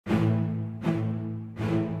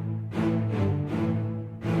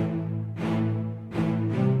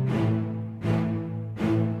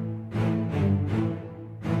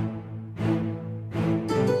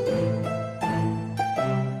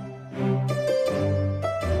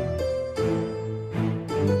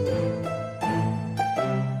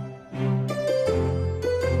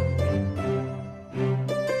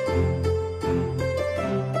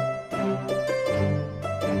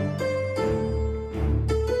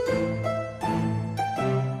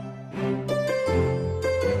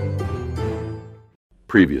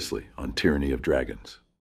Previously on Tyranny of Dragons.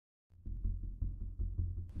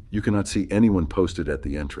 You cannot see anyone posted at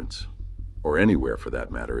the entrance, or anywhere for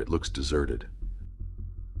that matter. It looks deserted.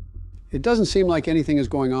 It doesn't seem like anything is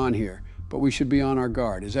going on here, but we should be on our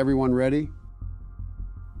guard. Is everyone ready?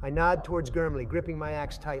 I nod towards Gurmley, gripping my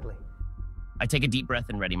axe tightly. I take a deep breath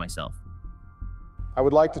and ready myself. I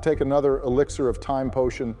would like to take another elixir of time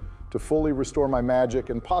potion to fully restore my magic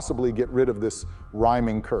and possibly get rid of this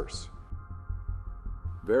rhyming curse.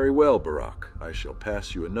 Very well, Barak. I shall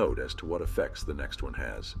pass you a note as to what effects the next one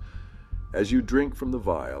has. As you drink from the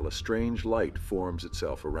vial, a strange light forms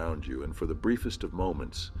itself around you, and for the briefest of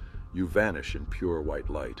moments, you vanish in pure white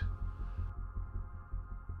light.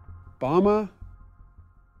 Bama?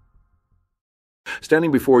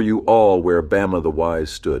 Standing before you all where Bama the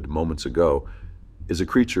Wise stood moments ago is a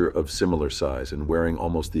creature of similar size and wearing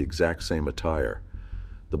almost the exact same attire,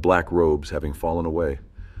 the black robes having fallen away,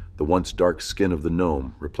 the once dark skin of the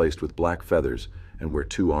gnome replaced with black feathers, and where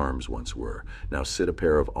two arms once were, now sit a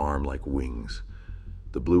pair of arm-like wings.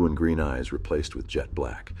 The blue and green eyes replaced with jet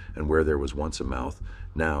black, and where there was once a mouth,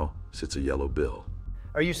 now sits a yellow bill.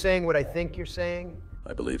 Are you saying what I think you're saying?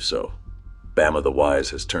 I believe so. Bama the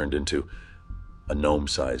Wise has turned into a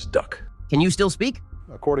gnome-sized duck. Can you still speak?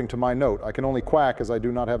 According to my note, I can only quack as I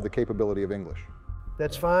do not have the capability of English.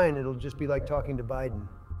 That's fine. It'll just be like talking to Biden.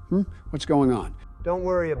 What's going on? Don't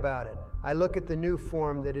worry about it. I look at the new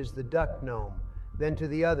form that is the duck gnome, then to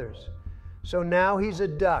the others. So now he's a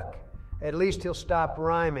duck. At least he'll stop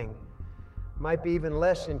rhyming. Might be even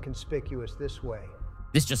less inconspicuous this way.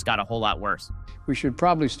 This just got a whole lot worse. We should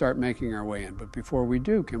probably start making our way in, but before we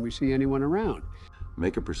do, can we see anyone around?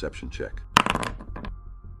 Make a perception check.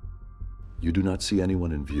 You do not see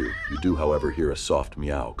anyone in view. You do, however, hear a soft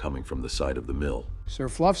meow coming from the side of the mill. Sir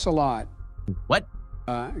Fluff's a lot. What?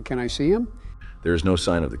 Can I see him? There is no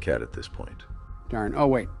sign of the cat at this point. Darn. Oh,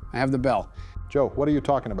 wait. I have the bell. Joe, what are you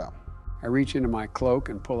talking about? I reach into my cloak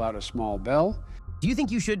and pull out a small bell. Do you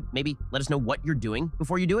think you should maybe let us know what you're doing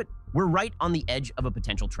before you do it? We're right on the edge of a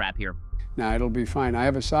potential trap here. Now, it'll be fine. I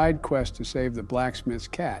have a side quest to save the blacksmith's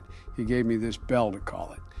cat. He gave me this bell to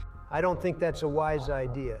call it. I don't think that's a wise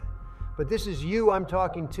idea. But this is you I'm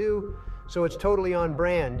talking to, so it's totally on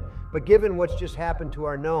brand. But given what's just happened to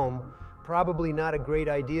our gnome, probably not a great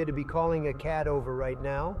idea to be calling a cat over right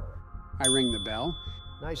now. I ring the bell.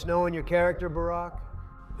 Nice knowing your character, Barak.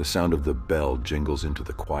 The sound of the bell jingles into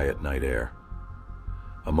the quiet night air.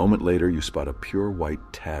 A moment later, you spot a pure white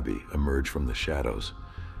tabby emerge from the shadows.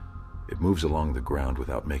 It moves along the ground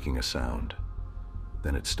without making a sound.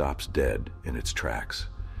 Then it stops dead in its tracks,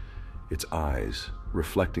 its eyes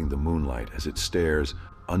reflecting the moonlight as it stares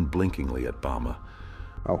unblinkingly at Bama.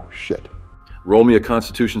 Oh, shit. Roll me a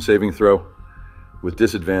Constitution saving throw, with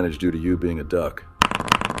disadvantage due to you being a duck.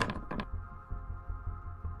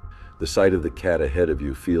 The sight of the cat ahead of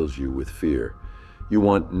you fills you with fear. You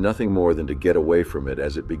want nothing more than to get away from it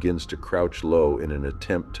as it begins to crouch low in an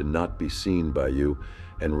attempt to not be seen by you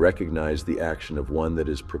and recognize the action of one that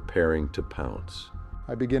is preparing to pounce.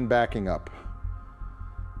 I begin backing up.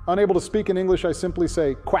 Unable to speak in English, I simply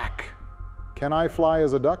say, quack. Can I fly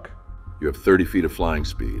as a duck? You have 30 feet of flying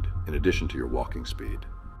speed, in addition to your walking speed.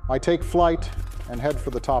 I take flight and head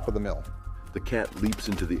for the top of the mill. The cat leaps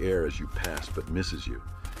into the air as you pass, but misses you.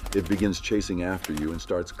 It begins chasing after you and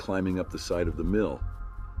starts climbing up the side of the mill.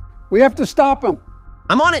 We have to stop him.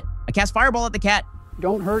 I'm on it. I cast Fireball at the cat.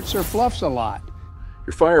 Don't hurt Sir Fluff's a lot.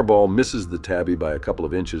 Your fireball misses the tabby by a couple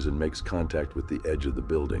of inches and makes contact with the edge of the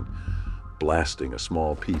building, blasting a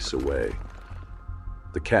small piece away.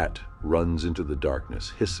 The cat runs into the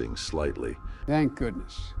darkness, hissing slightly. Thank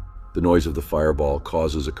goodness. The noise of the fireball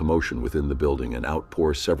causes a commotion within the building and out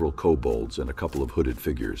pour several kobolds and a couple of hooded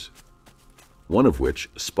figures, one of which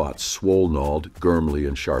spots Swole-Gnawed, Gurmley,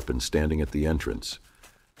 and Sharpen standing at the entrance.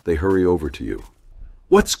 They hurry over to you.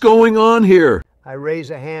 What's going on here? I raise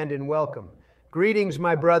a hand in welcome. Greetings,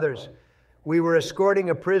 my brothers. We were escorting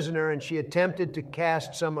a prisoner and she attempted to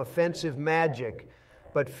cast some offensive magic,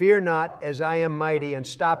 but fear not, as I am mighty, and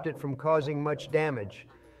stopped it from causing much damage.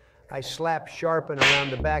 I slap Sharpen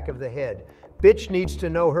around the back of the head. Bitch needs to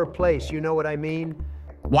know her place, you know what I mean?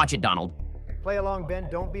 Watch it, Donald. Play along, Ben,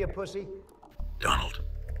 don't be a pussy. Donald,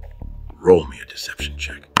 roll me a deception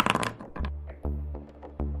check.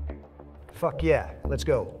 Fuck yeah, let's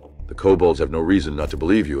go. The kobolds have no reason not to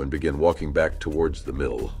believe you and begin walking back towards the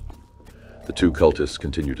mill. The two cultists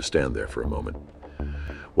continue to stand there for a moment.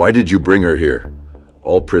 Why did you bring her here?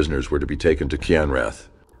 All prisoners were to be taken to Kianrath.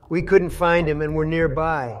 We couldn't find him and we're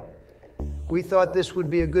nearby. We thought this would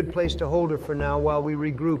be a good place to hold her for now while we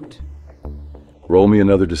regrouped. Roll me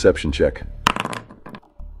another deception check.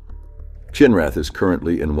 Chinrath is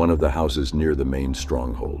currently in one of the houses near the main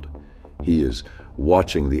stronghold. He is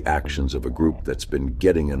watching the actions of a group that's been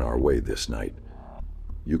getting in our way this night.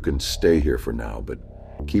 You can stay here for now, but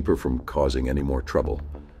keep her from causing any more trouble.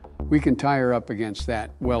 We can tie her up against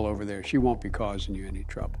that well over there. She won't be causing you any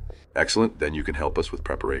trouble. Excellent, then you can help us with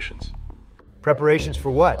preparations. Preparations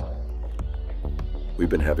for what? We've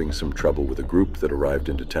been having some trouble with a group that arrived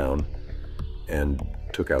into town and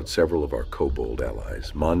took out several of our kobold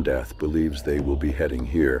allies. Mondath believes they will be heading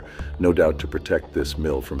here, no doubt to protect this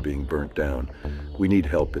mill from being burnt down. We need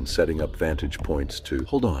help in setting up vantage points to...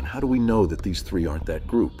 Hold on, how do we know that these three aren't that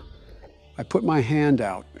group? I put my hand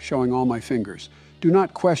out, showing all my fingers. Do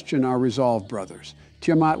not question our resolve, brothers.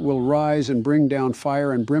 Tiamat will rise and bring down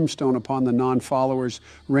fire and brimstone upon the non-followers,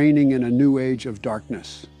 reigning in a new age of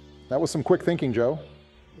darkness. That was some quick thinking, Joe.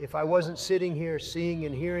 If I wasn't sitting here seeing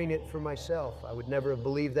and hearing it for myself, I would never have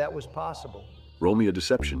believed that was possible. Roll me a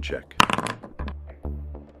deception check.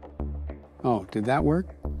 Oh, did that work?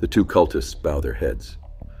 The two cultists bow their heads.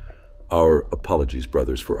 Our apologies,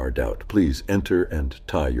 brothers, for our doubt. Please enter and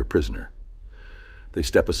tie your prisoner. They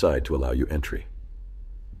step aside to allow you entry.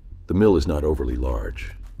 The mill is not overly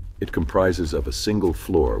large. It comprises of a single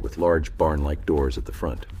floor with large barn-like doors at the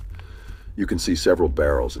front. You can see several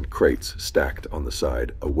barrels and crates stacked on the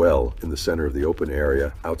side, a well in the center of the open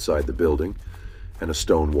area outside the building, and a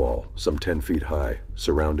stone wall, some 10 feet high,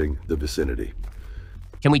 surrounding the vicinity.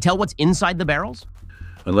 Can we tell what's inside the barrels?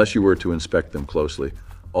 Unless you were to inspect them closely,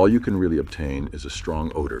 all you can really obtain is a strong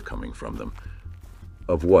odor coming from them.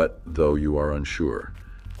 Of what, though, you are unsure,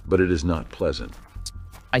 but it is not pleasant.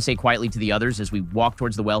 I say quietly to the others as we walk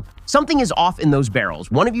towards the well. Something is off in those barrels.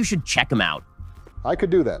 One of you should check them out. I could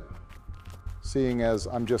do that, seeing as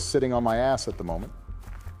I'm just sitting on my ass at the moment.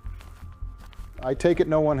 I take it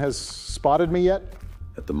no one has spotted me yet?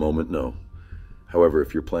 At the moment, no. However,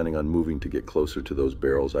 if you're planning on moving to get closer to those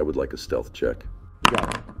barrels, I would like a stealth check.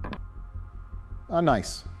 Got it.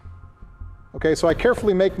 Nice. Okay, so I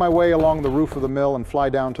carefully make my way along the roof of the mill and fly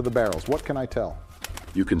down to the barrels. What can I tell?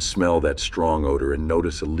 You can smell that strong odor and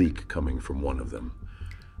notice a leak coming from one of them.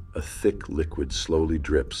 A thick liquid slowly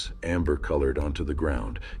drips, amber-colored, onto the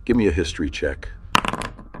ground. Give me a history check.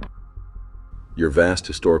 Your vast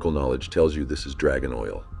historical knowledge tells you this is dragon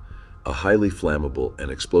oil, a highly flammable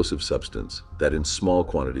and explosive substance that in small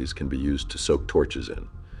quantities can be used to soak torches in.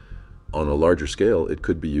 On a larger scale, it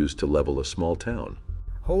could be used to level a small town.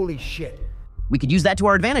 Holy shit. We could use that to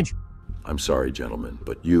our advantage. I'm sorry, gentlemen,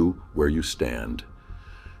 but you, where you stand,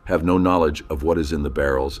 have no knowledge of what is in the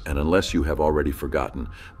barrels, and unless you have already forgotten,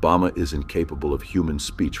 Bama is incapable of human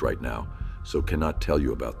speech right now, so cannot tell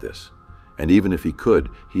you about this. And even if he could,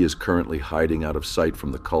 he is currently hiding out of sight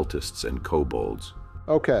from the cultists and kobolds.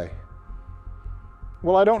 Okay.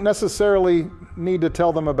 Well, I don't necessarily need to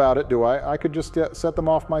tell them about it, do I? I could just set them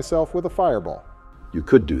off myself with a fireball. You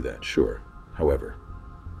could do that, sure. However,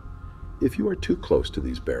 if you are too close to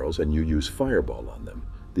these barrels and you use fireball on them,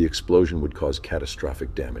 the explosion would cause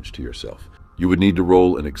catastrophic damage to yourself. You would need to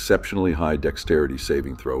roll an exceptionally high dexterity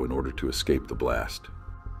saving throw in order to escape the blast.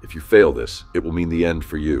 If you fail this, it will mean the end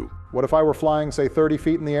for you. What if I were flying, say, 30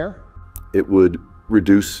 feet in the air? It would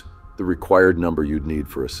reduce the required number you'd need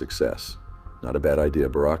for a success. Not a bad idea,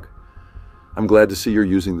 Barack. I'm glad to see you're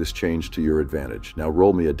using this change to your advantage. Now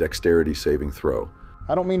roll me a dexterity saving throw.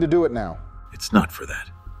 I don't mean to do it now. It's not for that.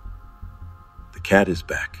 The cat is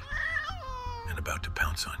back and about to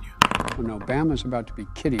pounce on you. Oh no, Bama's about to be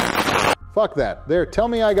kidding. Fuck that. There, tell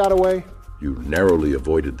me I got away. You narrowly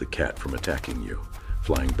avoided the cat from attacking you,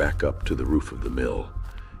 flying back up to the roof of the mill.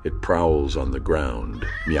 It prowls on the ground,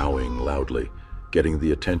 meowing loudly, getting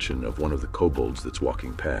the attention of one of the kobolds that's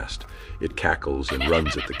walking past. It cackles and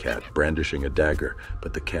runs at the cat, brandishing a dagger,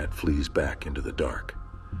 but the cat flees back into the dark.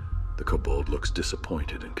 The kobold looks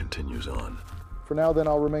disappointed and continues on. For now, then,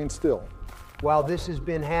 I'll remain still. While this has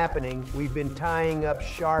been happening, we've been tying up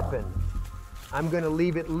Sharpen. I'm gonna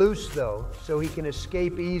leave it loose, though, so he can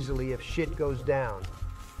escape easily if shit goes down.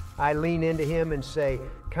 I lean into him and say,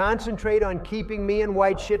 concentrate on keeping me and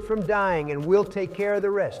white shit from dying, and we'll take care of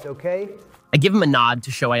the rest, okay? I give him a nod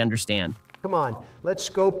to show I understand. Come on, let's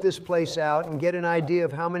scope this place out and get an idea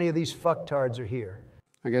of how many of these fucktards are here.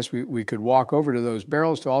 I guess we could walk over to those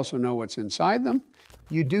barrels to also know what's inside them.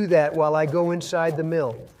 You do that while I go inside the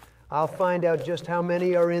mill. I'll find out just how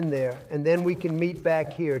many are in there, and then we can meet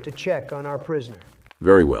back here to check on our prisoner.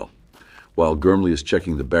 Very well. While Gurmley is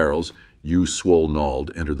checking the barrels, you, Swole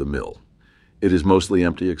Nald, enter the mill. It is mostly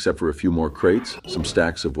empty except for a few more crates, some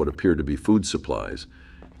stacks of what appear to be food supplies,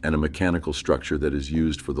 and a mechanical structure that is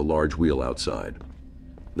used for the large wheel outside.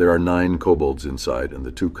 There are 9 kobolds inside and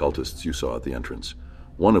the 2 cultists you saw at the entrance.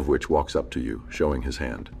 one of which walks up to you, showing his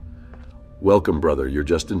hand. "Welcome, brother. You're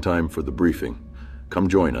just in time for the briefing. Come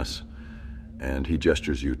join us." And he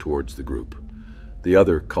gestures you towards the group. The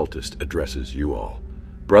other cultist addresses you all.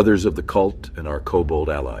 "Brothers of the cult and our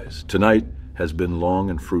kobold allies, tonight has been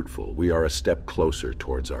long and fruitful. We are a step closer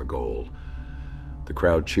towards our goal." The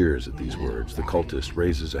crowd cheers at these words. The cultist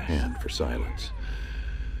raises a hand for silence.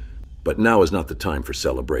 "But now is not the time for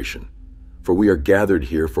celebration, for we are gathered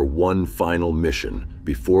here for one final mission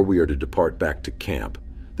before we are to depart back to camp.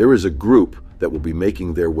 There is a group that will be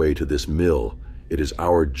making their way to this mill. It is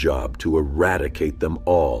our job to eradicate them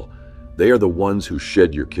all. They are the ones who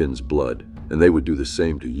shed your kin's blood, and they would do the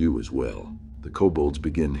same to you as well." The kobolds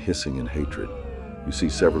begin hissing in hatred. You see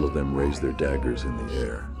several of them raise their daggers in the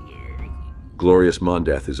air. Glorious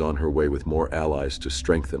Mondath is on her way with more allies to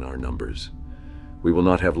strengthen our numbers. We will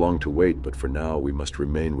not have long to wait, but for now we must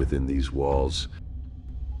remain within these walls.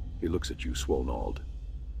 He looks at you, Swolnald.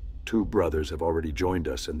 2 brothers have already joined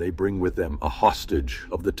us, and they bring with them a hostage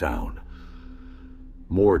of the town.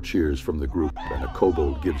 More cheers from the group, and a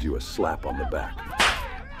kobold gives you a slap on the back.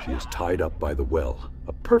 She is tied up by the well,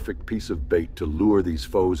 a perfect piece of bait to lure these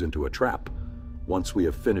foes into a trap. Once we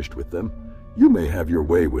have finished with them, you may have your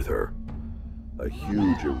way with her. A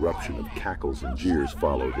huge eruption of cackles and jeers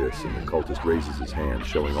follow this, and the cultist raises his hand,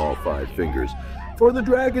 showing all 5 fingers. "For the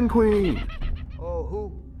Dragon Queen!" Oh,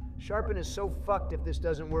 who? Sharpen is so fucked if this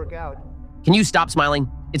doesn't work out. Can you stop smiling?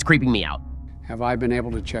 It's creeping me out. Have I been able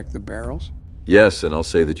to check the barrels? Yes, and I'll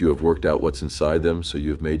say that you have worked out what's inside them, so you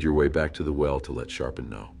have made your way back to the well to let Sharpen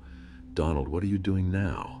know. Donald, what are you doing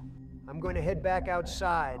now? I'm going to head back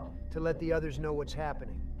outside to let the others know what's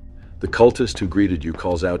happening. The cultist who greeted you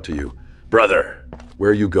calls out to you. "Brother,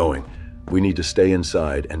 where are you going? We need to stay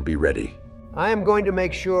inside and be ready." I am going to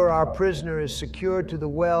make sure our prisoner is secured to the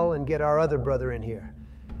well and get our other brother in here.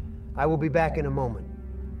 I will be back in a moment.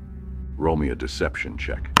 Roll me a deception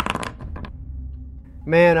check.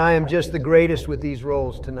 Man, I am just the greatest with these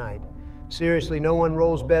rolls tonight. Seriously, no one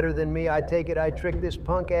rolls better than me. I take it I trick this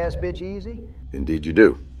punk-ass bitch easy? Indeed you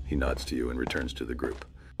do. He nods to you and returns to the group.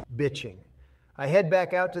 Bitching. I head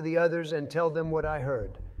back out to the others and tell them what I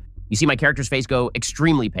heard. You see my character's face go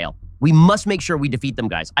extremely pale. We must make sure we defeat them,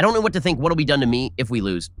 guys. I don't know what to think. What'll be done to me if we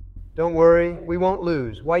lose? Don't worry, we won't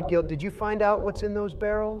lose. White Guilt, did you find out what's in those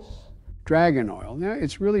barrels? Dragon oil. Now,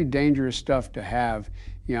 it's really dangerous stuff to have,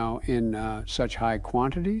 in such high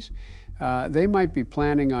quantities. They might be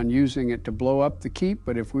planning on using it to blow up the keep,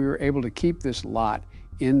 but if we were able to keep this lot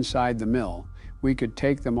inside the mill, we could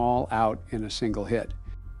take them all out in a single hit.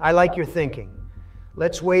 I like your thinking.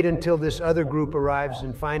 Let's wait until this other group arrives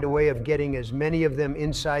and find a way of getting as many of them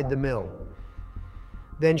inside the mill.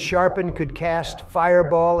 Then Sharpen could cast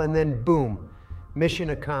Fireball and then boom,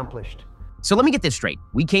 mission accomplished. So let me get this straight.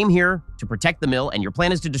 We came here to protect the mill and your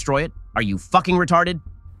plan is to destroy it? Are you fucking retarded?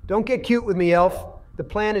 Don't get cute with me, Elf. The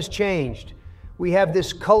plan has changed. We have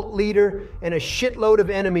this cult leader and a shitload of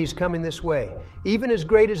enemies coming this way, even as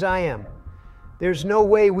great as I am. There's no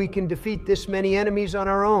way we can defeat this many enemies on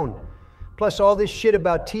our own. Plus, all this shit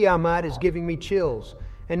about Tiamat is giving me chills,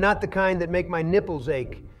 and not the kind that make my nipples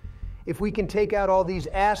ache. If we can take out all these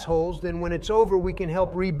assholes, then when it's over, we can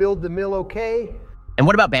help rebuild the mill, okay? And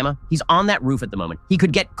what about Bama? He's on that roof at the moment. He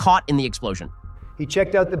could get caught in the explosion. He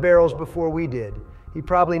checked out the barrels before we did. He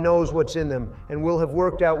probably knows what's in them, and we'll have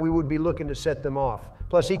worked out we would be looking to set them off.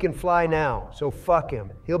 Plus, he can fly now, so fuck him.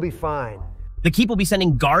 He'll be fine. The Keep will be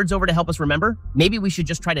sending guards over to help us remember. Maybe we should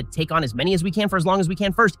just try to take on as many as we can for as long as we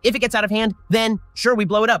can first. If it gets out of hand, then sure, we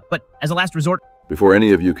blow it up. But as a last resort... Before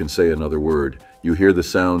any of you can say another word, you hear the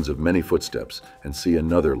sounds of many footsteps and see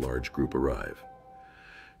another large group arrive.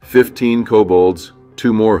 15 kobolds,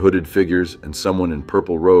 2 more hooded figures, and someone in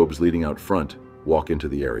purple robes leading out front walk into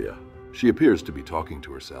the area. She appears to be talking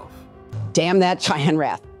to herself. Damn that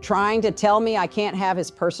Gianrath. Trying to tell me I can't have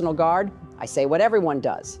his personal guard? I say what everyone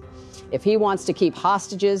does. If he wants to keep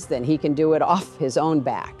hostages, then he can do it off his own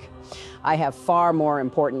back. I have far more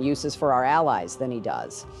important uses for our allies than he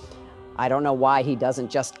does. I don't know why he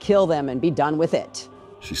doesn't just kill them and be done with it.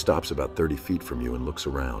 She stops about 30 feet from you and looks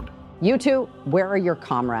around. You two, where are your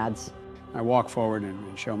comrades? I walk forward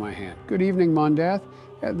and show my hand. Good evening, Mondath.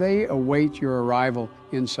 They await your arrival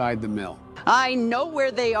inside the mill. I know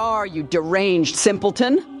where they are, you deranged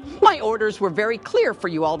simpleton. My orders were very clear for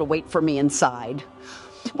you all to wait for me inside.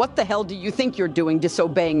 What the hell do you think you're doing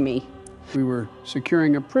disobeying me? We were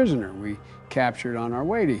securing a prisoner we captured on our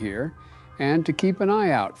way to here, and to keep an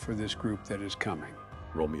eye out for this group that is coming.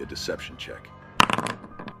 Roll me a deception check.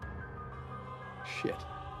 Shit.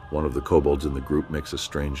 One of the kobolds in the group makes a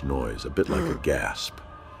strange noise, a bit like a gasp.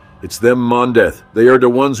 It's them, Mondath. They are the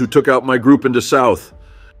ones who took out my group into South.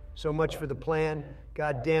 So much for the plan.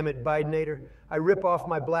 God damn it, Bidenator. I rip off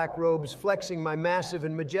my black robes, flexing my massive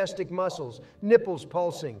and majestic muscles, nipples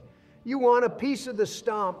pulsing. You want a piece of the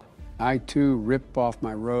stomp? I too rip off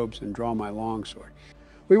my robes and draw my longsword.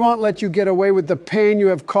 We won't let you get away with the pain you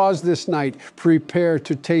have caused this night. Prepare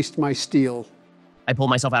to taste my steel. I pull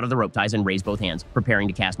myself out of the rope ties and raise both hands, preparing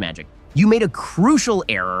to cast magic. You made a crucial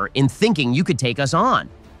error in thinking you could take us on.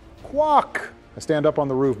 Quack! I stand up on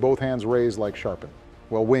the roof, both hands raised like sharpen.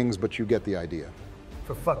 Well, wings, but you get the idea.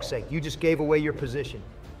 For fuck's sake, you just gave away your position.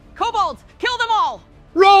 Kobolds, kill them all!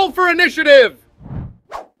 Roll for initiative!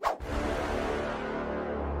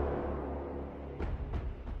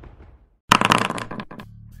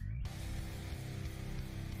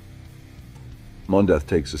 Mondeth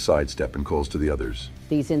takes a sidestep and calls to the others.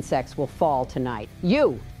 These insects will fall tonight.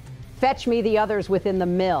 You, fetch me the others within the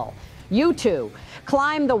mill. You two,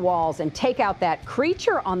 climb the walls and take out that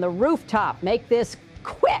creature on the rooftop. Make this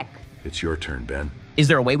quick. It's your turn, Ben. Is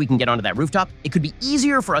there a way we can get onto that rooftop? It could be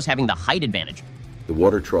easier for us having the height advantage. The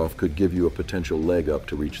water trough could give you a potential leg up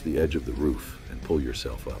to reach the edge of the roof and pull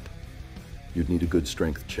yourself up. You'd need a good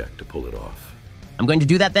strength check to pull it off. I'm going to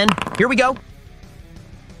do that then. Here we go.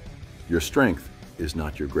 Your strength is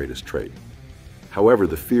not your greatest trait. However,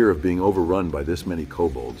 the fear of being overrun by this many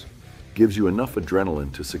kobolds gives you enough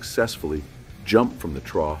adrenaline to successfully jump from the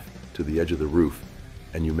trough to the edge of the roof,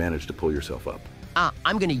 and you manage to pull yourself up.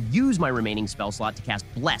 I'm going to use my remaining spell slot to cast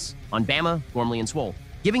Bless on Bama, Gormley, and Swole,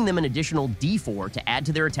 giving them an additional D4 to add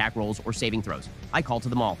to their attack rolls or saving throws. I call to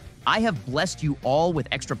them all. I have blessed you all with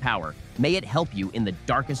extra power. May it help you in the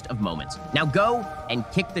darkest of moments. Now go and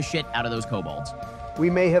kick the shit out of those kobolds. We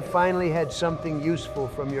may have finally had something useful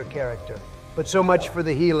from your character, but so much for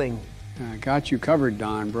the healing. I got you covered,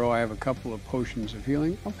 Don, bro. I have a couple of potions of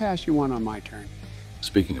healing. I'll pass you one on my turn.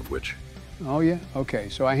 Speaking of which. Oh, yeah? Okay,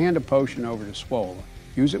 so I hand a potion over to Swole.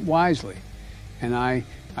 Use it wisely. And I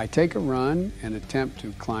take a run and attempt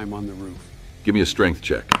to climb on the roof. Give me a strength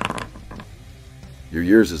check. Your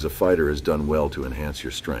years as a fighter has done well to enhance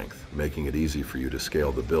your strength, making it easy for you to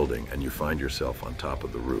scale the building, and you find yourself on top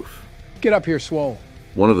of the roof. Get up here, Swole.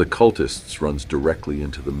 One of the cultists runs directly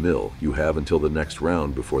into the mill. You have until the next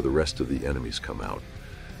round before the rest of the enemies come out.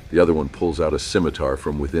 The other one pulls out a scimitar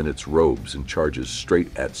from within its robes and charges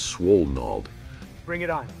straight at Swolenald. Bring it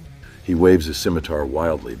on. He waves his scimitar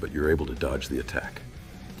wildly, but you're able to dodge the attack.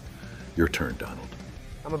 Your turn, Donald.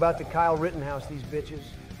 I'm about to Kyle Rittenhouse these bitches.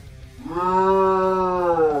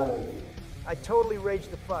 I totally rage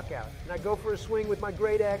the fuck out, and I go for a swing with my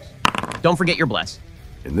great axe. Don't forget your Bless.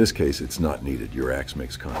 In this case, it's not needed. Your axe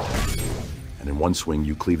makes contact. And in one swing,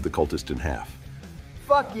 you cleave the cultist in half.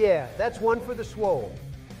 Fuck yeah, that's one for the Swole.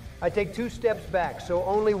 I take 2 steps back, so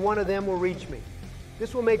only one of them will reach me.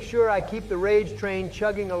 This will make sure I keep the rage train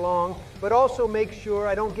chugging along, but also make sure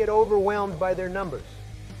I don't get overwhelmed by their numbers.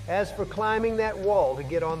 As for climbing that wall to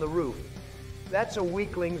get on the roof, that's a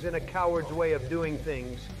weakling's and a coward's way of doing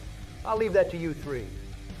things. I'll leave that to you 3.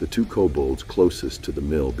 The 2 kobolds closest to the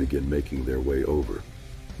mill begin making their way over,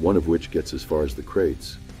 one of which gets as far as the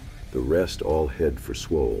crates. The rest all head for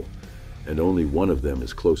Swole, and only one of them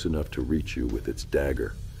is close enough to reach you with its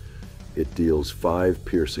dagger. It deals 5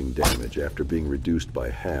 piercing damage after being reduced by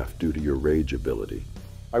half due to your rage ability.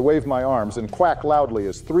 I wave my arms and quack loudly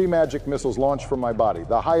as 3 magic missiles launch from my body,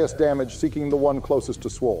 the highest damage seeking the one closest to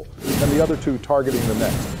Swole, and the other 2 targeting the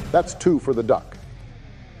next. That's 2 for the duck.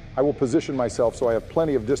 I will position myself so I have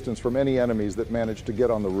plenty of distance from any enemies that manage to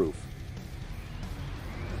get on the roof.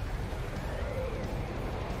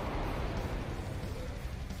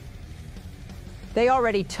 They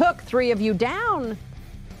already took 3 of you down.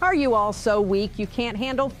 Are you all so weak you can't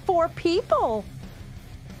handle 4 people?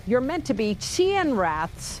 You're meant to be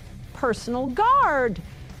Tianrath's personal guard.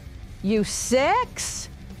 You 6?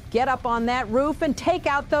 Get up on that roof and take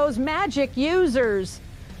out those magic users.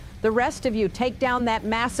 The rest of you take down that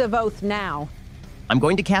massive oath now. I'm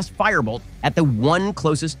going to cast Firebolt at the one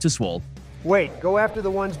closest to Swole. Wait, go after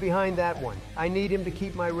the ones behind that one. I need him to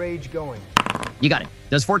keep my rage going. You got it.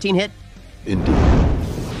 Does 14 hit? Indeed.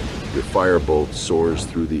 Your firebolt soars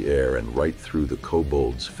through the air and right through the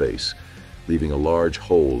kobold's face, leaving a large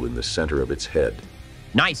hole in the center of its head.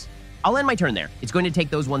 Nice. I'll end my turn there. It's going to take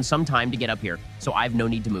those ones some time to get up here, so I've no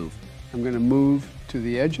need to move. I'm going to move to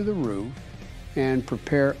the edge of the roof and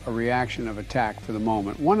prepare a reaction of attack for the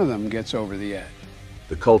moment one of them gets over the edge.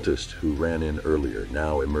 The cultist who ran in earlier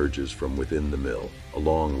now emerges from within the mill,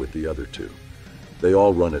 along with the other 2. They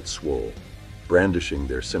all run at Swole, brandishing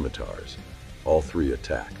their scimitars. All 3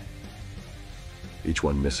 attack, each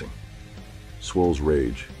one missing. Swole's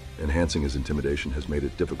rage, enhancing his intimidation, has made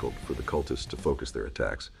it difficult for the cultists to focus their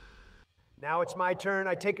attacks. Now it's my turn.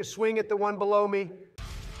 I take a swing at the one below me.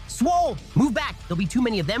 Swole! Move back! There'll be too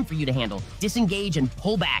many of them for you to handle. Disengage and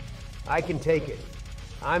pull back. I can take it.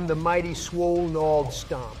 I'm the mighty swole-gnawed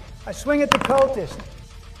stomp. I swing at the cultist.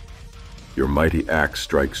 Your mighty axe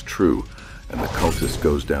strikes true, and the cultist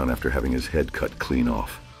goes down after having his head cut clean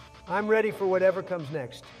off. I'm ready for whatever comes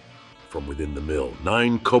next. From within the mill,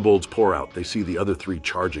 9 kobolds pour out. They see the other 3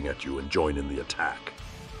 charging at you and join in the attack.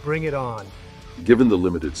 Bring it on. Given the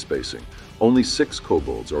limited spacing, only 6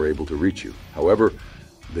 kobolds are able to reach you. However,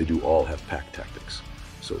 they do all have pack tactics,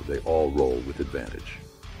 so they all roll with advantage.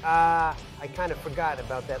 I kind of forgot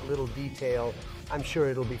about that little detail. I'm sure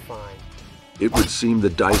it'll be fine. It would seem the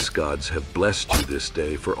dice gods have blessed you this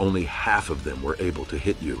day, for only half of them were able to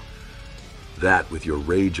hit you. That, with your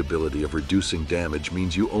rage ability of reducing damage,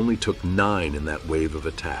 means you only took 9 in that wave of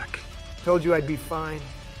attack. Told you I'd be fine.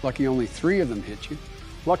 Lucky only 3 of them hit you.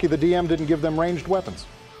 Lucky the DM didn't give them ranged weapons.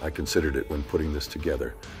 I considered it when putting this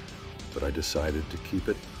together, but I decided to keep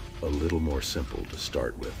it a little more simple to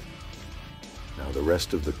start with. Now the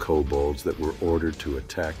rest of the kobolds that were ordered to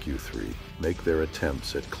attack you 3 make their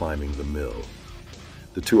attempts at climbing the mill.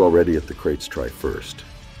 The 2 already at the crates try first,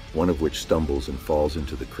 one of which stumbles and falls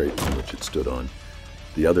into the crate on which it stood on.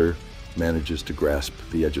 The other manages to grasp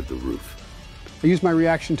the edge of the roof. I use my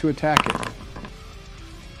reaction to attack it.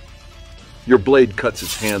 Your blade cuts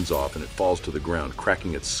its hands off and it falls to the ground,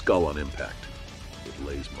 cracking its skull on impact. It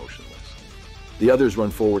lays motionless. The others run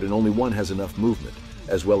forward and only one has enough movement,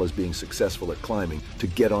 as well as being successful at climbing, to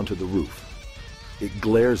get onto the roof. It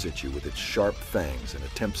glares at you with its sharp fangs and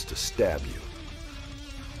attempts to stab you.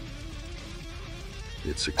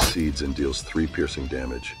 It succeeds and deals 3 piercing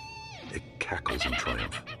damage. It cackles in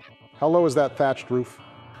triumph. How low is that thatched roof?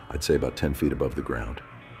 I'd say about 10 feet above the ground.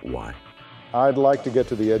 Why? I'd like to get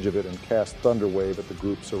to the edge of it and cast Thunderwave at the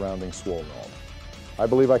group surrounding Swolnall. I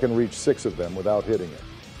believe I can reach 6 of them without hitting it.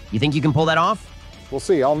 You think you can pull that off? We'll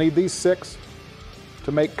see. I'll need these 6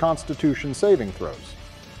 to make Constitution saving throws.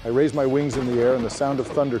 I raise my wings in the air and the sound of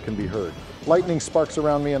thunder can be heard. Lightning sparks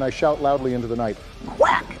around me and I shout loudly into the night,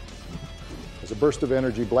 "Quack!" As a burst of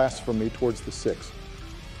energy blasts from me towards the 6.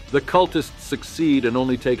 The cultists succeed and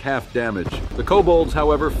only take half damage. The kobolds,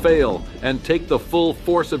 however, fail and take the full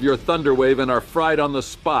force of your thunder wave and are fried on the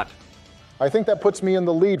spot. I think that puts me in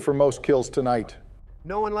the lead for most kills tonight.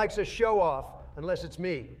 No one likes a show-off, unless it's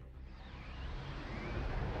me.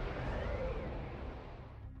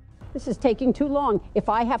 This is taking too long. If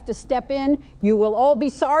I have to step in, you will all be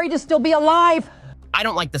sorry to still be alive. I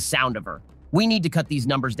don't like the sound of her. We need to cut these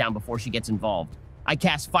numbers down before she gets involved. I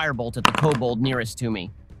cast Firebolt at the kobold nearest to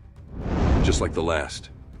me. Just like the last,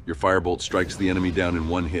 your firebolt strikes the enemy down in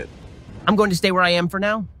 1 hit. I'm going to stay where I am for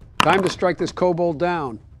now. Time to strike this kobold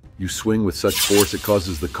down. You swing with such force it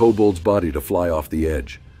causes the kobold's body to fly off the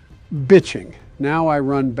edge. Bitching. Now I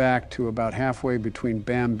run back to about halfway between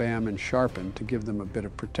Bam Bam and Sharpen to give them a bit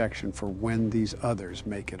of protection for when these others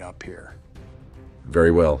make it up here.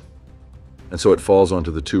 Very well. And so it falls onto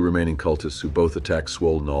the 2 remaining cultists who both attack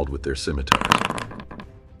Swolnald with their scimitars,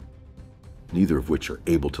 neither of which are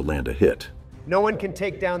able to land a hit. No one can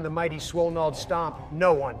take down the mighty Swolnald Stomp.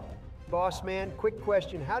 No one. Boss man, quick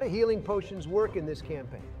question. How do healing potions work in this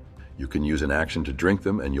campaign? You can use an action to drink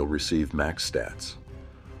them and you'll receive max stats.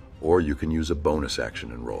 Or you can use a bonus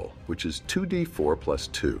action and roll, which is 2d4 plus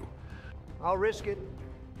 2. I'll risk it.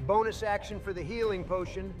 Bonus action for the healing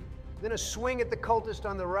potion, then a swing at the cultist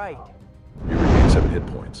on the right. You regain 7 hit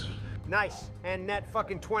points. Nice. And net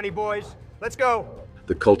fucking 20, boys. Let's go.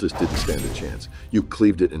 The cultist didn't stand a chance. You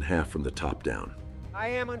cleaved it in half from the top down. I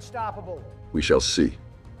am unstoppable. We shall see.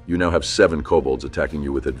 You now have 7 kobolds attacking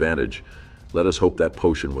you with advantage. Let us hope that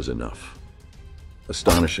potion was enough.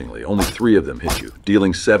 Astonishingly, only 3 of them hit you,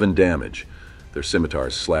 dealing 7 damage, their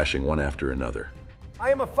scimitars slashing one after another.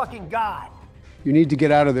 I am a fucking god. You need to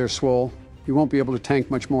get out of there, Swole. You won't be able to tank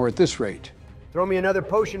much more at this rate. Throw me another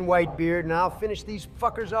potion, Whitebeard, and I'll finish these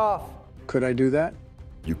fuckers off. Could I do that?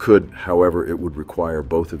 You could, however, it would require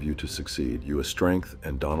both of you to succeed. You a strength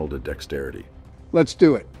and Donald a dexterity. Let's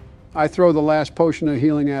do it. I throw the last potion of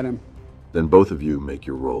healing at him. Then both of you make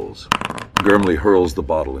your rolls. Gurmley hurls the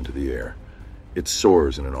bottle into the air. It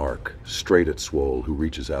soars in an arc, straight at Swole, who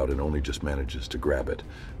reaches out and only just manages to grab it,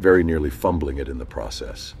 very nearly fumbling it in the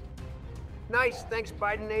process. Nice, thanks,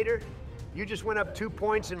 Bidenator. You just went up 2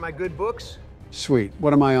 points in my good books. Sweet.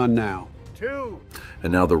 What am I on now? 2.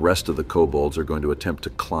 And now the rest of the kobolds are going to attempt to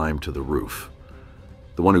climb to the roof.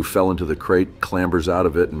 The one who fell into the crate clambers out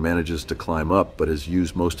of it and manages to climb up, but has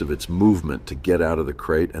used most of its movement to get out of the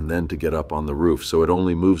crate and then to get up on the roof, so it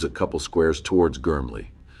only moves a couple squares towards Gurmley.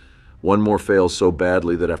 One more fails so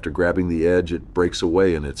badly that after grabbing the edge, it breaks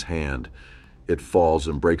away in its hand. It falls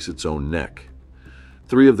and breaks its own neck.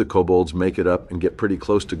 3 of the kobolds make it up and get pretty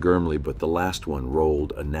close to Gormley, but the last one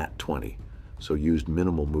rolled a nat 20, so used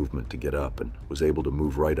minimal movement to get up and was able to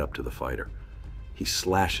move right up to the fighter. He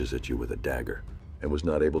slashes at you with a dagger and was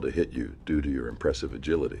not able to hit you due to your impressive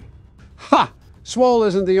agility. Ha! Swole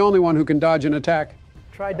isn't the only one who can dodge an attack.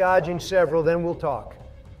 Try dodging several, then we'll talk.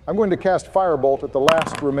 I'm going to cast Firebolt at the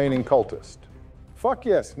last remaining cultist. Fuck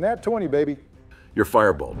yes, nat 20, baby. Your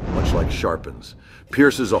firebolt, much like Sharpen's,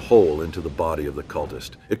 pierces a hole into the body of the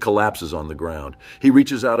cultist. It collapses on the ground. He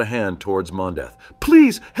reaches out a hand towards Mondath.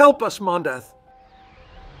 Please, help us, Mondath!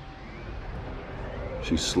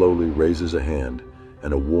 She slowly raises a hand,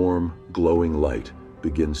 and a warm, glowing light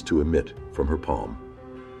begins to emit from her palm.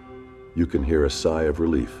 You can hear a sigh of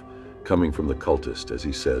relief coming from the cultist as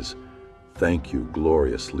he says, "Thank you,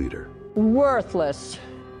 glorious leader." Worthless.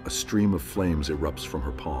 A stream of flames erupts from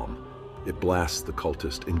her palm. It blasts the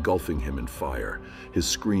cultist, engulfing him in fire. His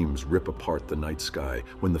screams rip apart the night sky.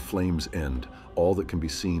 When the flames end, all that can be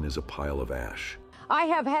seen is a pile of ash. I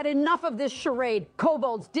have had enough of this charade.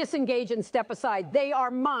 Kobolds, disengage and step aside. They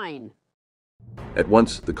are mine. At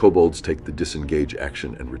once, the kobolds take the disengage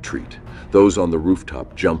action and retreat. Those on the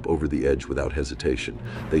rooftop jump over the edge without hesitation.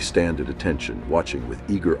 They stand at attention, watching with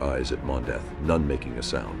eager eyes at Mondath, none making a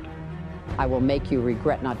sound. I will make you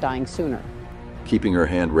regret not dying sooner. Keeping her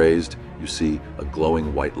hand raised, you see a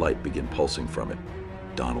glowing white light begin pulsing from it.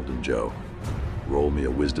 Donald and Joe, roll me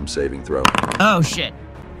a wisdom saving throw. Oh, shit.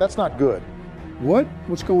 That's not good. What?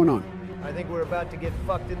 What's going on? I think we're about to get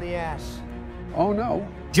fucked in the ass. Oh no.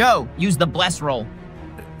 Joe, use the bless roll.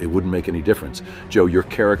 It wouldn't make any difference. Joe, your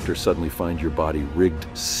character suddenly finds your body rigged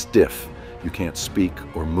stiff. You can't speak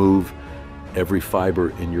or move. Every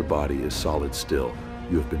fiber in your body is solid still.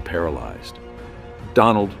 You have been paralyzed.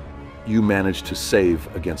 Donald, you managed to save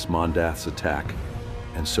against Mondath's attack,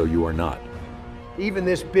 and so you are not. Even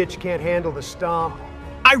this bitch can't handle the stomp.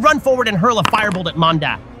 I run forward and hurl a firebolt at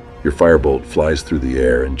Mondath. Your firebolt flies through the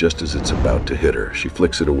air, and just as it's about to hit her, she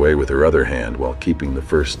flicks it away with her other hand while keeping the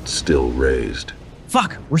first still raised.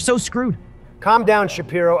 Fuck, we're so screwed. Calm down,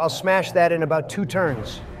 Shapiro. I'll smash that in about 2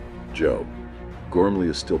 turns. Joe, Gormley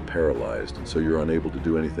is still paralyzed, and so you're unable to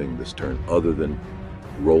do anything this turn other than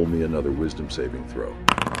roll me another wisdom saving throw.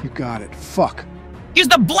 You got it. Fuck. Use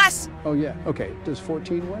the bless! Oh yeah, okay. Does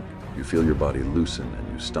 14 work? You feel your body loosen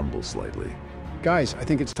and you stumble slightly. Guys, I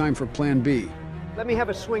think it's time for Plan B. Let me have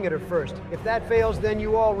a swing at her first. If that fails, then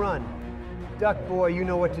you all run. Duck boy, you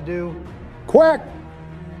know what to do. Quack!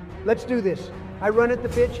 Let's do this. I run at the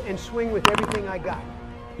bitch and swing with everything I got.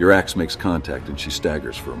 Your axe makes contact and she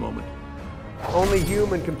staggers for a moment. Only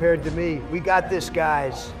human compared to me. We got this,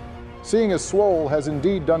 guys. Seeing as Swole has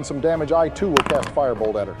indeed done some damage, I too will cast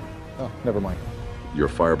Firebolt at her. Oh, never mind. Your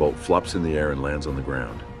firebolt flops in the air and lands on the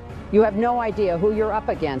ground. You have no idea who you're up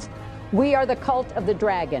against. We are the cult of the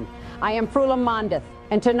dragon. I am Frula Mondath,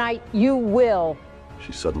 and tonight you will.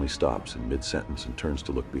 She suddenly stops in mid-sentence and turns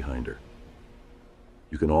to look behind her.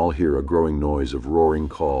 You can all hear a growing noise of roaring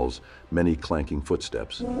calls, many clanking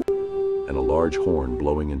footsteps, and a large horn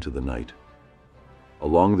blowing into the night.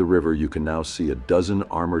 Along the river, you can now see a dozen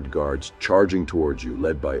armored guards charging towards you,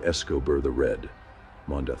 led by Escobar the Red.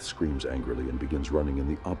 Mondath screams angrily and begins running in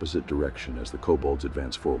the opposite direction as the kobolds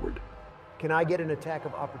advance forward. Can I get an attack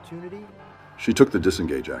of opportunity? She took the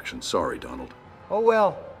disengage action. Sorry, Donald. Oh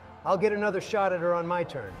well, I'll get another shot at her on my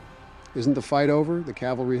turn. Isn't the fight over? The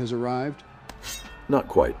cavalry has arrived? Not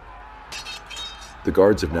quite. The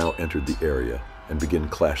guards have now entered the area and begin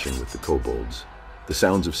clashing with the kobolds. The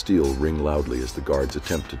sounds of steel ring loudly as the guards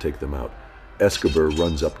attempt to take them out. Escobar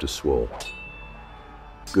runs up to Swole.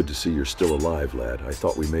 Good to see you're still alive, lad. I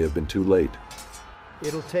thought we may have been too late.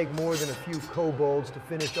 It'll take more than a few kobolds to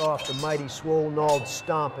finish off the mighty Swole-Nald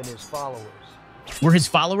Stomp and his followers. We're his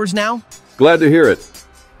followers now? Glad to hear it.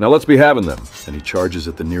 Now let's be having them. And he charges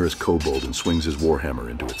at the nearest kobold and swings his warhammer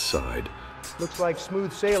into its side. Looks like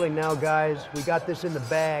smooth sailing now, guys. We got this in the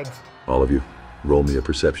bag. All of you, roll me a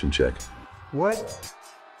perception check. What?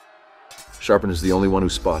 Sharpen is the only one who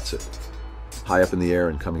spots it. High up in the air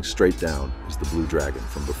and coming straight down is the blue dragon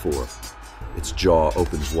from before. Its jaw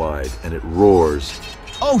opens wide and it roars.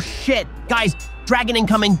 Oh shit! Guys, dragon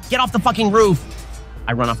incoming! Get off the fucking roof!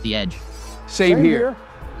 I run off the edge. Same here.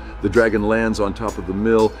 The dragon lands on top of the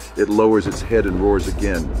mill. It lowers its head and roars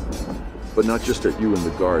again. But not just at you and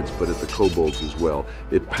the guards, but at the kobolds as well.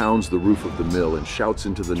 It pounds the roof of the mill and shouts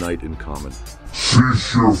into the night in common.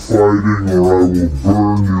 Cease your fighting or I will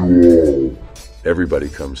burn you all. Everybody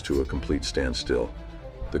comes to a complete standstill.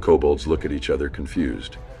 The kobolds look at each other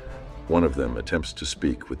confused. One of them attempts to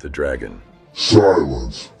speak with the dragon.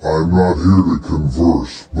 Silence. I'm not here to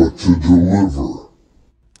converse, but to deliver.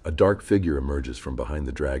 A dark figure emerges from behind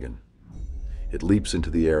the dragon. It leaps into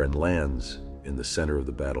the air and lands in the center of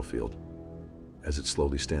the battlefield. As it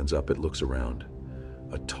slowly stands up, it looks around.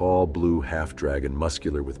 A tall blue half-dragon,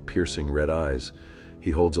 muscular with piercing red eyes.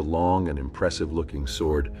 He holds a long and impressive-looking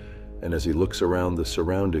sword, and as he looks around the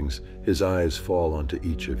surroundings, his eyes fall onto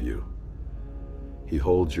each of you. He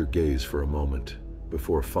holds your gaze for a moment,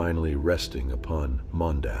 before finally resting upon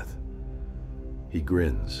Mondath. He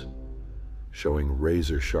grins, showing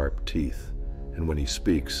razor-sharp teeth, and when he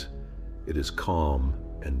speaks, it is calm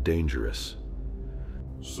and dangerous.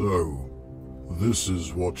 So, this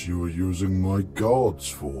is what you are using my guards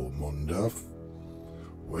for, Mondath?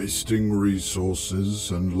 Wasting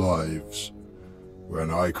resources and lives, when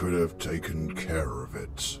I could have taken care of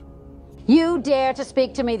it. You dare to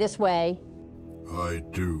speak to me this way? I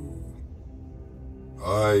do.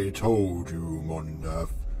 I told you,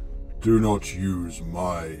 Mondath, do not use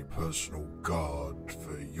my personal guard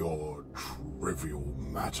for your trivial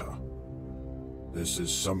matter. This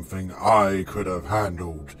is something I could have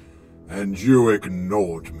handled, and you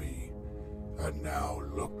ignored me. And now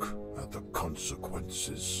look at the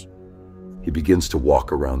consequences. He begins to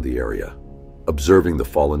walk around the area, observing the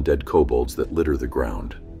fallen dead kobolds that litter the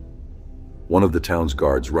ground. One of the town's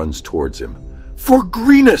guards runs towards him. For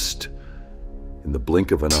greenest! In the blink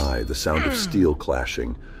of an eye, the sound of steel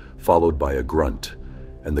clashing, followed by a grunt,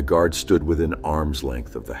 and the guard stood within arm's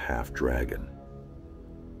length of the half-dragon.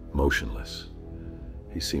 Motionless.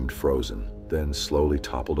 He seemed frozen, then slowly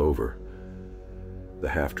toppled over. The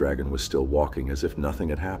half-dragon was still walking as if nothing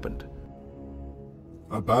had happened.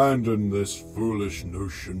 Abandon this foolish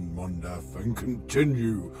notion, Mondath, and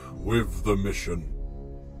continue with the mission.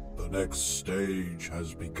 The next stage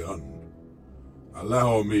has begun.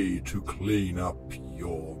 Allow me to clean up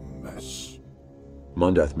your mess.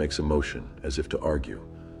 Mondath makes a motion, as if to argue,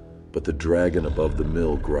 but the dragon above the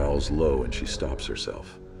mill growls low and she stops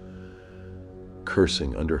herself.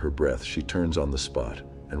 Cursing under her breath, she turns on the spot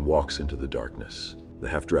and walks into the darkness. The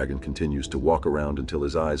half-dragon continues to walk around until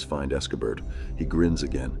his eyes find Escabird. He grins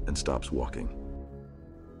again and stops walking.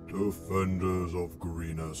 Defenders of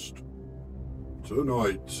Greenest,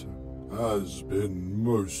 tonight has been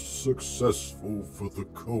most successful for the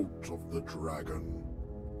cult of the dragon.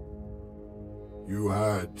 You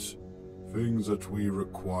had things that we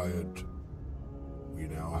required. We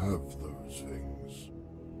now have those things.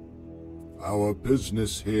 Our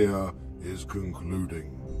business here is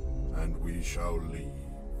concluding, and we shall leave.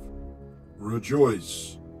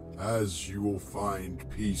 Rejoice, as you will find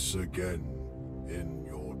peace again in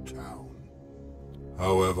your town.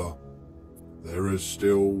 However, there is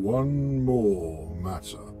still one more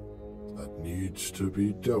matter that needs to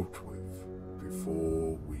be dealt with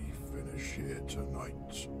before we finish here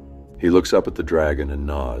tonight. He looks up at the dragon and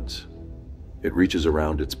nods. It reaches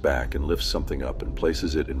around its back and lifts something up and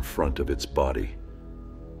places it in front of its body.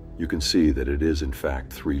 You can see that it is in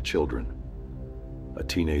fact 3 children, a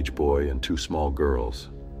teenage boy and 2 small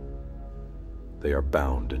girls. They are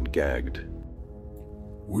bound and gagged.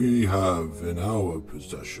 We have in our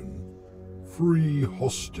possession 3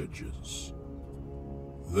 hostages.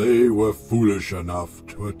 They were foolish enough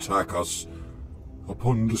to attack us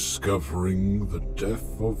upon discovering the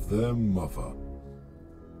death of their mother.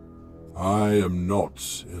 I am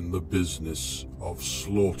not in the business of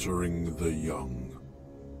slaughtering the young.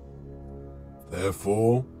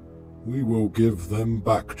 Therefore, we will give them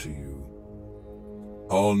back to you,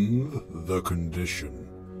 on the condition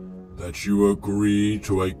that you agree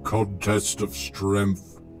to a contest of strength.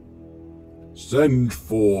 Send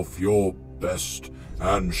forth your best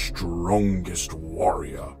and strongest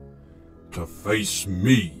warrior to face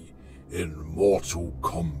me in mortal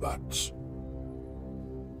combat.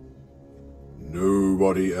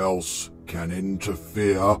 Nobody else can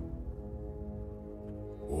interfere,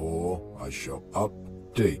 or I shall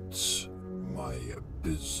update my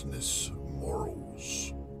business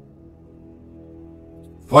morals.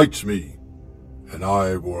 Fight me, and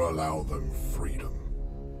I will allow them freedom.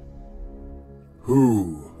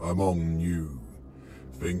 Who among you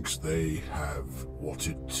thinks they have what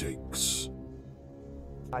it takes?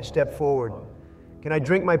 I step forward. Can I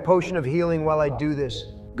drink my potion of healing while I do this?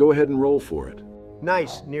 Go ahead and roll for it.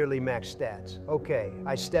 Nice, nearly max stats. Okay,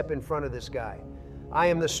 I step in front of this guy. I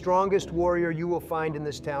am the strongest warrior you will find in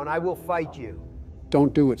this town. I will fight you.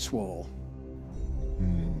 Don't do it, Swole.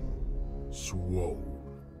 Swole.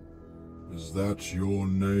 Is that your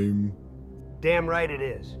name? Damn right it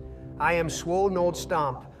is. I am Swole Nold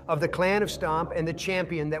Stomp, of the clan of Stomp and the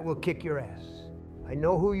champion that will kick your ass. I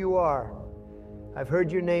know who you are. I've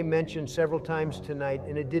heard your name mentioned several times tonight,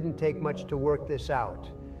 and it didn't take much to work this out.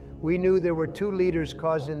 We knew there were two leaders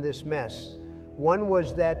causing this mess. One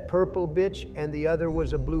was that purple bitch, and the other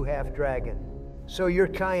was a blue half-dragon. So you're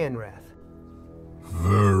Kyanrath.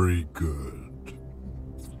 Very good.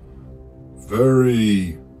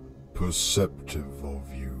 Very perceptive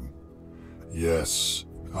of you. Yes,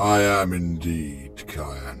 I am indeed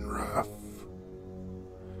Kyanrath.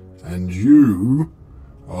 And you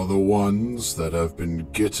are the ones that have been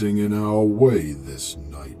getting in our way this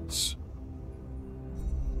night.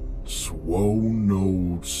 Swole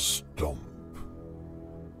old Stomp.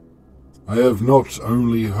 I have not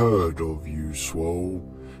only heard of you, Swole,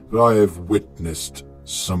 but I have witnessed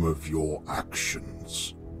some of your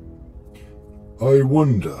actions. I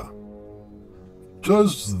wonder,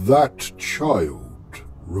 does that child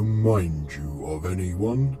remind you of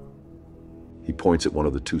anyone? He points at one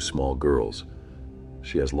of the two small girls.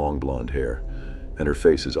 She has long blonde hair, and her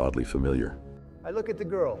face is oddly familiar. I look at the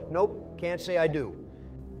girl. Nope, can't say I do.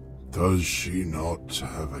 Does she not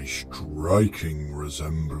have a striking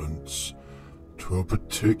resemblance to a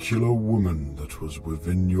particular woman that was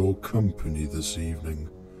within your company this evening?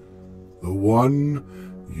 The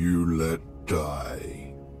one you let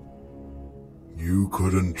die. You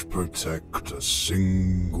couldn't protect a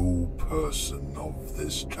single person of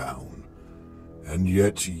this town, and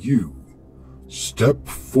yet you step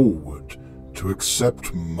forward to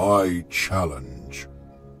accept my challenge.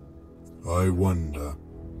 I wonder,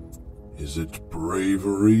 is it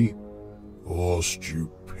bravery or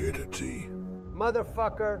stupidity?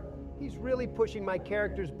 Motherfucker, he's really pushing my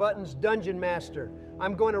character's buttons, Dungeon Master.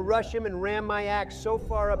 I'm going to rush him and ram my axe so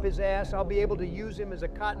far up his ass I'll be able to use him as a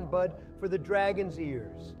cotton bud for the dragon's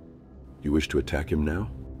ears. You wish to attack him now?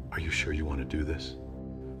 Are you sure you want to do this?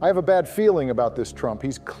 I have a bad feeling about this Trump.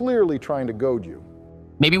 He's clearly trying to goad you.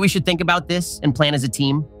 Maybe we should think about this and plan as a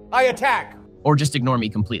team. I attack! Or just ignore me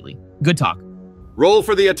completely. Good talk. Roll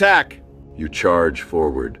for the attack! You charge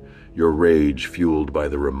forward, your rage fueled by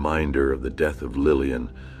the reminder of the death of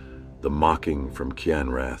Lillian, the mocking from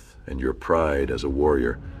Kyanrath, and your pride as a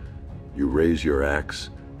warrior. You raise your axe,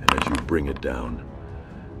 and as you bring it down,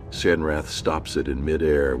 Kyanrath stops it in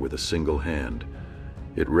midair with a single hand.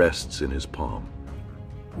 It rests in his palm.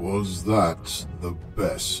 Was that the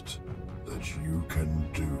best that you can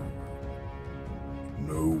do?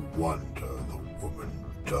 No wonder the woman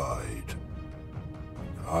died.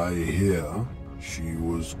 I hear she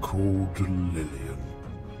was called Lillian.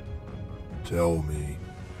 Tell me,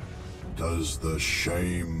 does the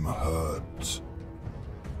shame hurt?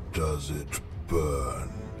 Does it burn?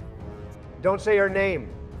 Don't say her name.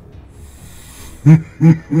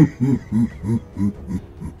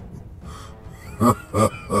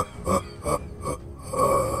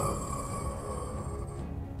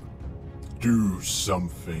 Do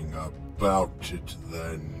something about it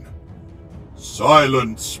then.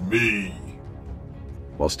 Silence me!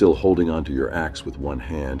 While still holding onto your axe with one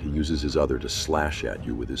hand, he uses his other to slash at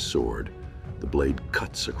you with his sword. The blade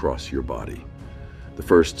cuts across your body. The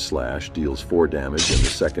first slash deals 4 damage, and the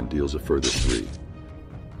second deals a further 3.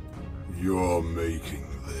 You're making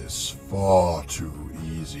this far too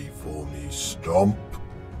easy for me, Stomp.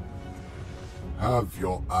 Have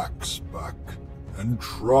your axe back and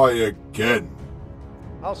try again.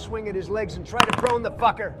 I'll swing at his legs and try to prone the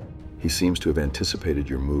fucker. He seems to have anticipated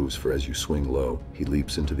your moves, for as you swing low, he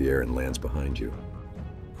leaps into the air and lands behind you.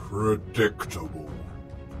 Predictable.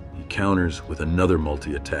 He counters with another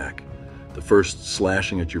multi-attack. The first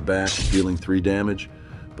slashing at your back, dealing 3 damage,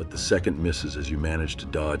 but the second misses as you manage to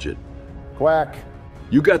dodge it. Quack.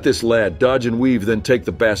 You got this, lad. Dodge and weave, then take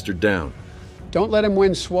the bastard down. Don't let him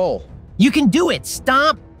win, Swole. You can do it!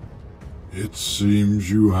 Stop! It seems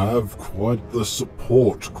you have quite the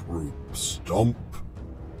support group, Stomp.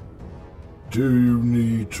 Do you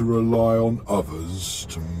need to rely on others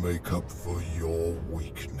to make up for your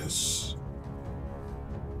weakness?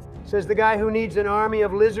 Says the guy who needs an army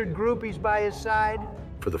of lizard groupies by his side.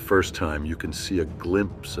 For the first time, you can see a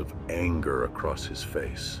glimpse of anger across his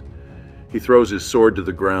face. He throws his sword to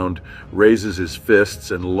the ground, raises his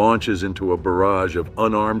fists, and launches into a barrage of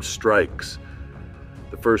unarmed strikes.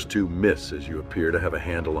 The first 2 miss as you appear to have a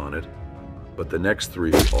handle on it, but the next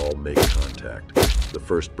 3 all make contact. The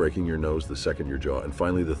first breaking your nose, the second your jaw, and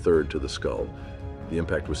finally the third to the skull. The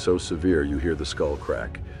impact was so severe you hear the skull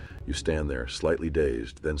crack. You stand there, slightly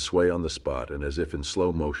dazed, then sway on the spot, and as if in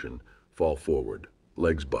slow motion, fall forward,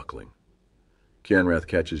 legs buckling. Kyanrath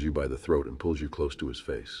catches you by the throat and pulls you close to his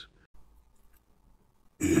face.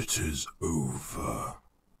 It is over.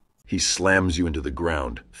 He slams you into the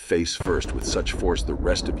ground, face first, with such force the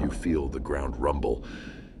rest of you feel the ground rumble.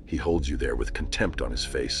 He holds you there with contempt on his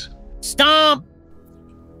face. Stomp!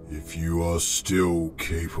 If you are still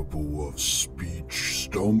capable of speech,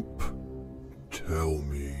 Stomp, tell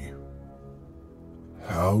me,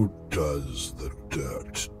 how does the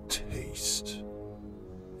dirt taste?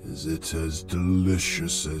 Is it as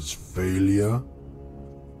delicious as failure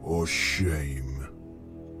or shame?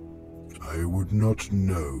 I would not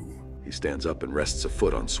know. He stands up and rests a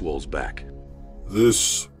foot on Swole's back.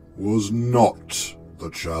 This was not the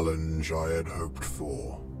challenge I had hoped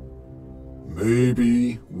for.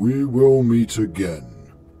 Maybe we will meet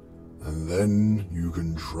again, and then you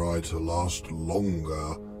can try to last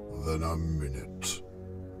longer than a minute.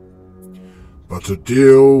 But a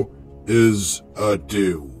deal is a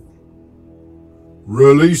deal.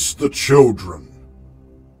 Release the children.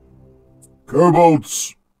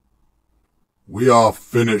 Kobolds, we are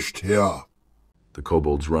finished here. The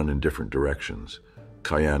kobolds run in different directions.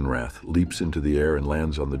 Tiamat leaps into the air and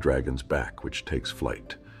lands on the dragon's back, which takes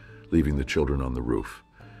flight, leaving the children on the roof.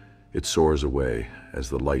 It soars away as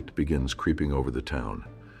the light begins creeping over the town.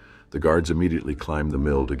 The guards immediately climb the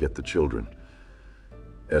mill to get the children.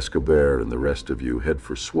 Escobar and the rest of you head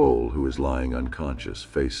for Swole, who is lying unconscious,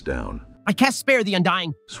 face down. I cast Spare the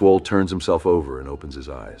Undying. Swole turns himself over and opens his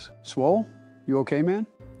eyes. Swole, you okay, man?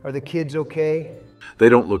 Are the kids okay? They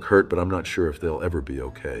don't look hurt, but I'm not sure if they'll ever be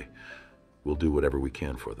okay. We'll do whatever we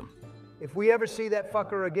can for them. If we ever see that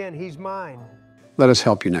fucker again, he's mine. Let us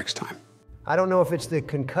help you next time. I don't know if it's the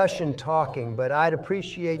concussion talking, but I'd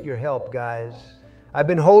appreciate your help, guys. I've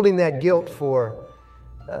been holding that guilt for,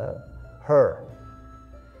 her.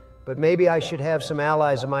 But maybe I should have some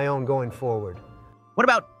allies of my own going forward. What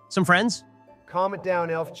about some friends? Calm it down,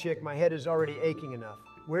 elf chick. My head is already aching enough.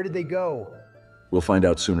 Where did they go? We'll find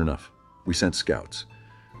out soon enough. We sent scouts.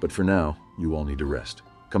 But for now, you all need to rest.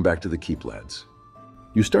 Come back to the keep, lads.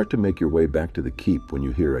 You start to make your way back to the keep when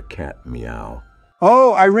you hear a cat meow.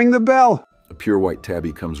 Oh, I ring the bell. A pure white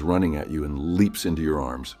tabby comes running at you and leaps into your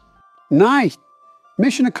arms. Nice.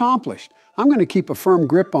 Mission accomplished. I'm going to keep a firm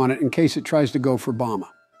grip on it in case it tries to go for Bama.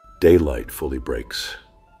 Daylight fully breaks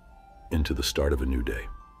into the start of a new day.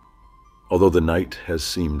 Although the night has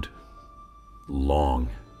seemed long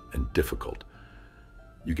and difficult,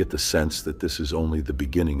 you get the sense that this is only the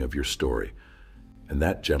beginning of your story. And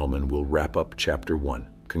that, gentlemen, will wrap up Chapter 1.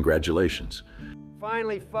 Congratulations.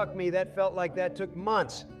 Finally, fuck me, that felt like that took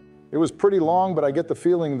months. It was pretty long, but I get the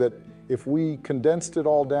feeling that if we condensed it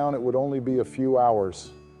all down, it would only be a few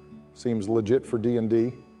hours. Seems legit for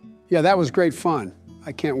D&D. Yeah, that was great fun.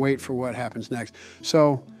 I can't wait for what happens next.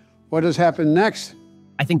 So, what does happen next?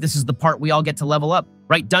 I think this is the part we all get to level up.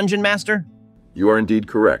 Right, Dungeon Master? You are indeed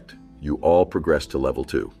correct. You all progress to level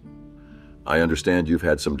 2. I understand you've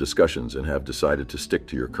had some discussions and have decided to stick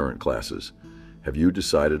to your current classes. Have you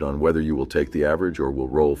decided on whether you will take the average or will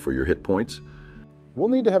roll for your hit points? We'll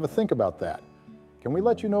need to have a think about that. Can we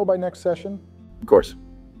let you know by next session? Of course.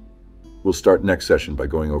 We'll start next session by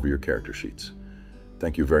going over your character sheets.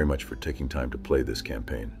 Thank you very much for taking time to play this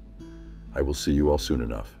campaign. I will see you all soon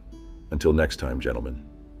enough. Until next time, gentlemen,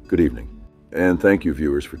 good evening. And thank you,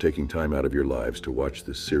 viewers, for taking time out of your lives to watch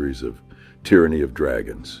this series of Tyranny of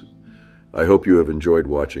Dragons. I hope you have enjoyed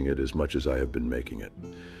watching it as much as I have been making it.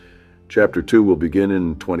 Chapter 2 will begin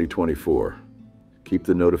in 2024. Keep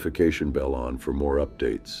the notification bell on for more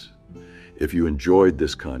updates. If you enjoyed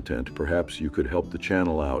this content, perhaps you could help the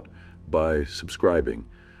channel out by subscribing,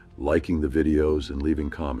 liking the videos, and leaving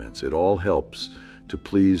comments. It all helps to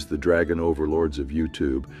please the dragon overlords of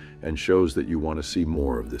YouTube and shows that you want to see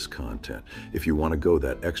more of this content. If you want to go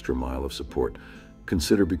that extra mile of support,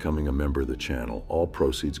 consider becoming a member of the channel. All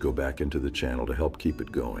proceeds go back into the channel to help keep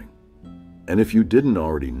it going. And if you didn't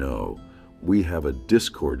already know, we have a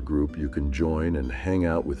Discord group you can join and hang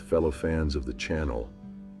out with fellow fans of the channel.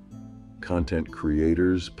 Content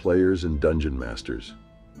creators, players, and dungeon masters.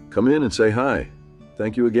 Come in and say hi.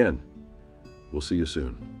 Thank you again. We'll see you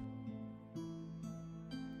soon.